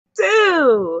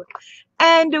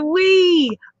And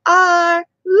we are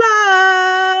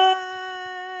live.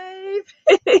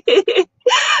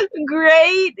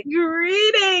 Great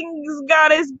greetings,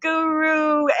 Goddess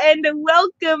Guru, and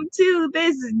welcome to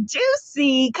this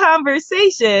juicy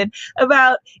conversation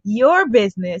about your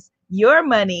business, your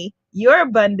money, your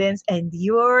abundance, and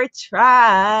your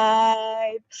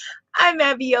tribe. I'm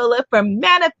Abiola from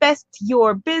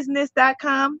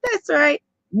manifestyourbusiness.com. That's right,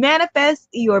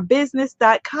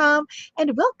 manifestyourbusiness.com,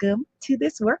 and welcome to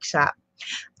this workshop.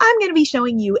 I'm going to be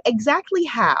showing you exactly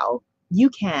how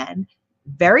you can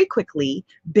very quickly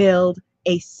build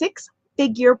a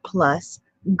six-figure plus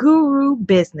guru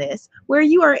business where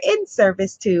you are in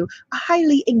service to a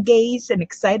highly engaged and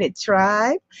excited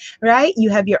tribe, right?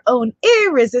 You have your own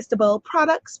irresistible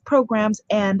products, programs,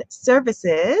 and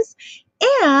services,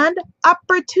 and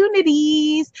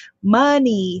opportunities,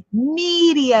 money,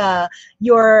 media,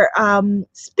 your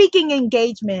speaking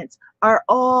engagements are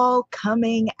all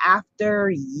coming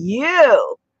after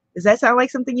you. Does that sound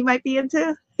like something you might be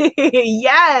into?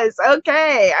 Yes.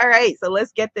 Okay. All right. So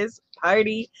let's get this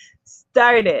party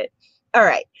started. All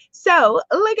right. So,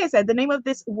 like I said, the name of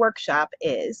this workshop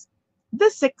is The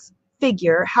Six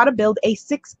Figure, How to Build a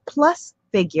Six-Plus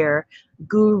Figure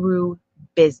Guru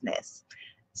Business.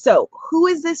 So who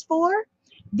is this for?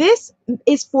 This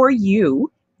is for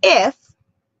you because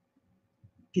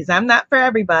I'm not for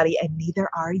everybody and neither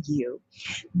are you.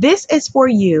 This is for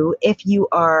you if you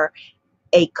are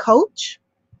a coach,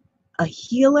 a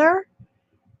healer,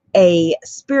 a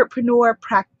spiritpreneur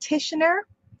practitioner,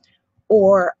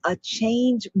 or a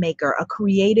change maker, a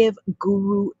creative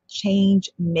guru change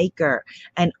maker,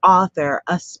 an author,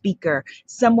 a speaker,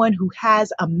 someone who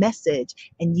has a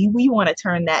message, and we want to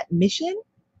turn that mission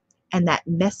and that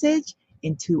message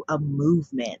into a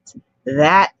movement.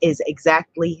 That is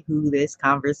exactly who this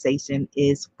conversation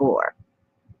is for.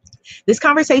 This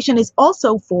conversation is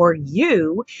also for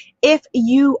you if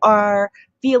you are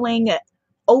feeling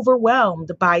overwhelmed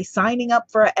by signing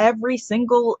up for every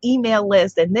single email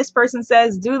list, and this person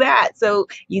says do that, so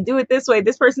you do it this way,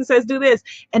 this person says do this,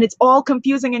 and it's all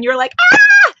confusing, and you're like,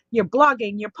 you're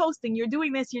blogging, you're posting, you're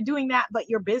doing this, you're doing that, but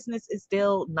your business is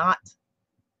still not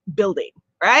building,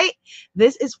 right?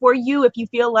 This is for you if you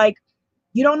feel like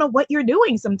you don't know what you're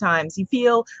doing sometimes. You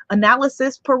feel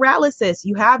analysis paralysis.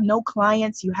 You have no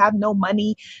clients, you have no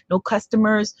money, no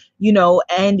customers,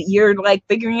 and you're like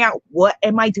figuring out, what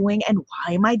am I doing and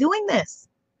why am I doing this?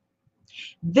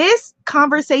 This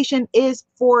conversation is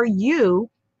for you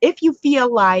if you feel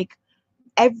like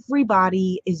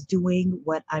everybody is doing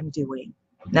what I'm doing.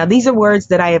 Now, these are words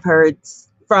that I have heard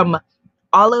from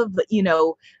all of,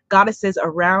 goddesses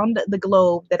around the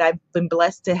globe that I've been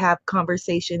blessed to have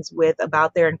conversations with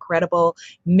about their incredible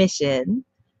mission.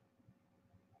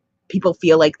 People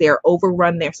feel like they're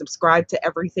overrun, they're subscribed to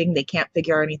everything, they can't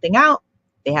figure anything out,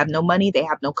 they have no money, they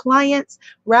have no clients,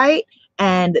 right?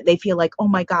 And they feel like, oh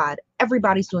my God,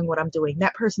 everybody's doing what I'm doing.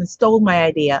 That person stole my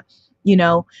idea,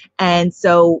 and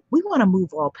so we want to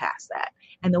move all past that.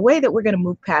 And the way that we're going to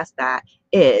move past that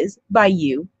is by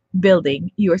you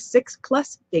building your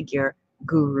 6+ figure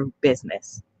guru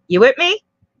business. You with me?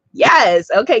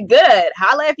 Yes. Okay, good.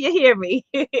 Holla if you hear me.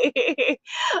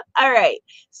 All right.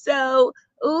 So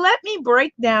let me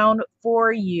break down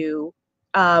for you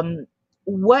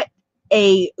what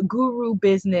a guru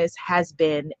business has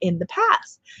been in the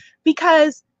past,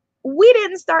 because we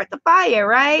didn't start the fire,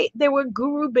 right? There were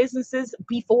guru businesses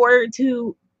before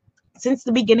since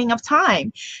the beginning of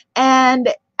time.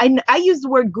 And I use the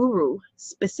word guru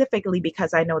specifically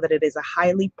because I know that it is a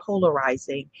highly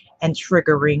polarizing and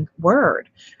triggering word.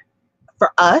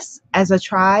 For us as a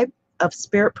tribe of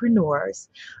spiritpreneurs,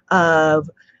 of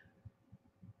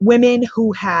women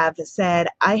who have said,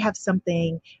 I have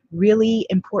something really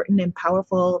important and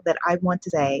powerful that I want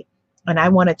to say, and I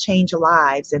want to change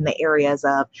lives in the areas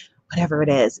of whatever it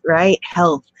is, right?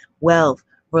 Health, wealth,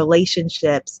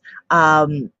 relationships,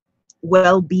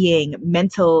 well-being,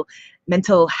 mental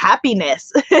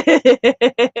happiness.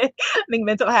 I think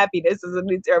mental happiness is a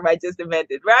new term I just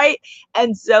invented, right?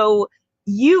 And so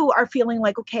you are feeling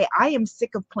like, okay, I am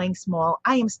sick of playing small.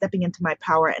 I am stepping into my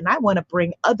power, and I want to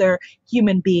bring other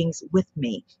human beings with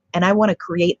me. And I want to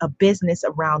create a business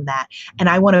around that. And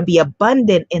I want to be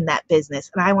abundant in that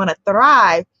business. And I want to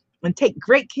thrive and take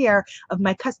great care of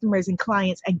my customers and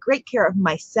clients and great care of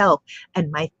myself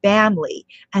and my family.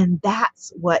 And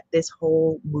that's what this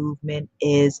whole movement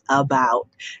is about.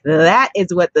 That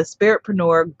is what the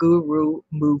Spiritpreneur Guru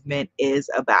movement is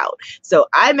about. So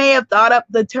I may have thought up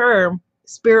the term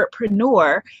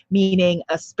spiritpreneur, meaning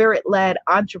a spirit-led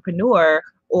entrepreneur,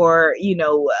 or,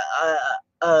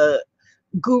 a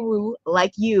guru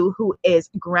like you who is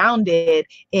grounded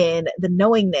in the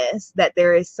knowingness that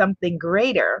there is something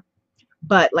greater.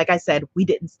 But like I said, we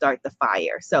didn't start the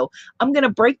fire. So I'm going to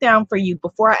break down for you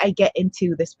before I get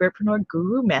into the Spiritpreneur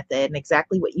Guru method and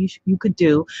exactly what you could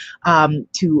do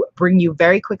to bring you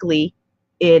very quickly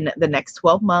in the next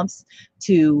 12 months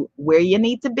to where you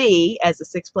need to be as a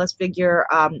 6+ figure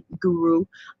guru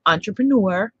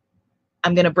entrepreneur.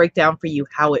 I'm going to break down for you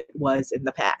how it was in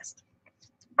the past.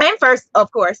 And first,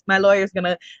 of course, my lawyer's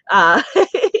gonna,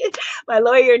 my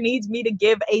lawyer needs me to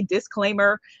give a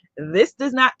disclaimer. This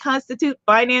does not constitute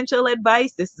financial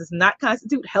advice. This does not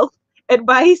constitute health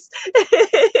advice.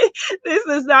 This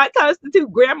does not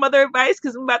constitute grandmother advice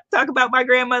because I'm about to talk about my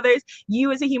grandmothers.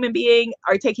 You as a human being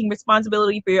are taking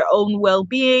responsibility for your own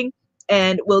well-being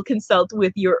and will consult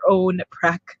with your own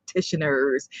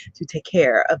practitioners to take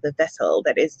care of the vessel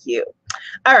that is you.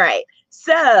 All right.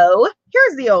 So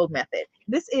here's the old method.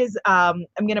 This is, I'm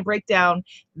going to break down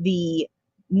the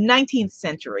 19th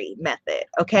century method.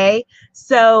 Okay.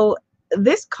 So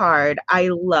this card I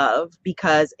love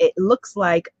because it looks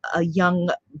like a young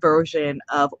version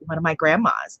of one of my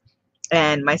grandmas.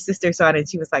 And my sister saw it and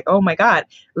she was like, oh my God,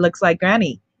 it looks like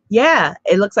Granny. Yeah,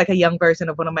 it looks like a young version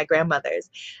of one of my grandmothers.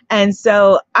 And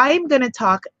so I'm going to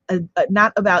talk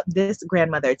not about this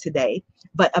grandmother today,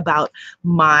 but about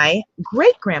my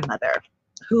great grandmother,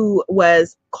 who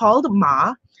was called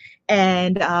Ma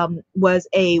and was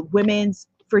a women's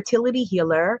fertility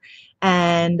healer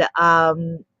and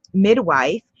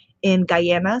midwife in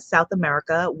Guyana, South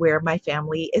America, where my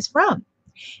family is from.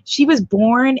 She was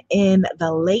born in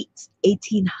the late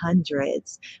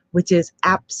 1800s, which is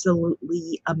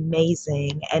absolutely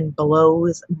amazing and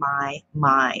blows my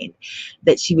mind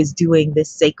that she was doing this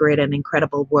sacred and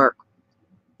incredible work,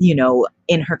 you know,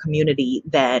 in her community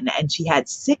then. And she had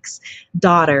 6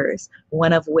 daughters,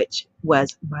 one of which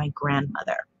was my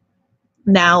grandmother.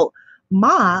 Now,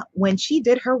 Ma, when she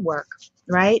did her work,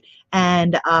 right,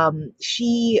 and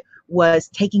she was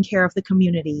taking care of the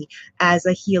community as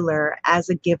a healer, as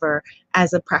a giver,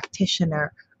 as a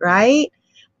practitioner, right?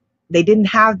 They didn't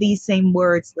have these same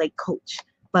words like coach,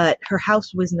 but her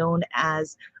house was known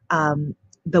as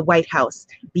the White House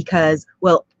because,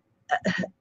 well,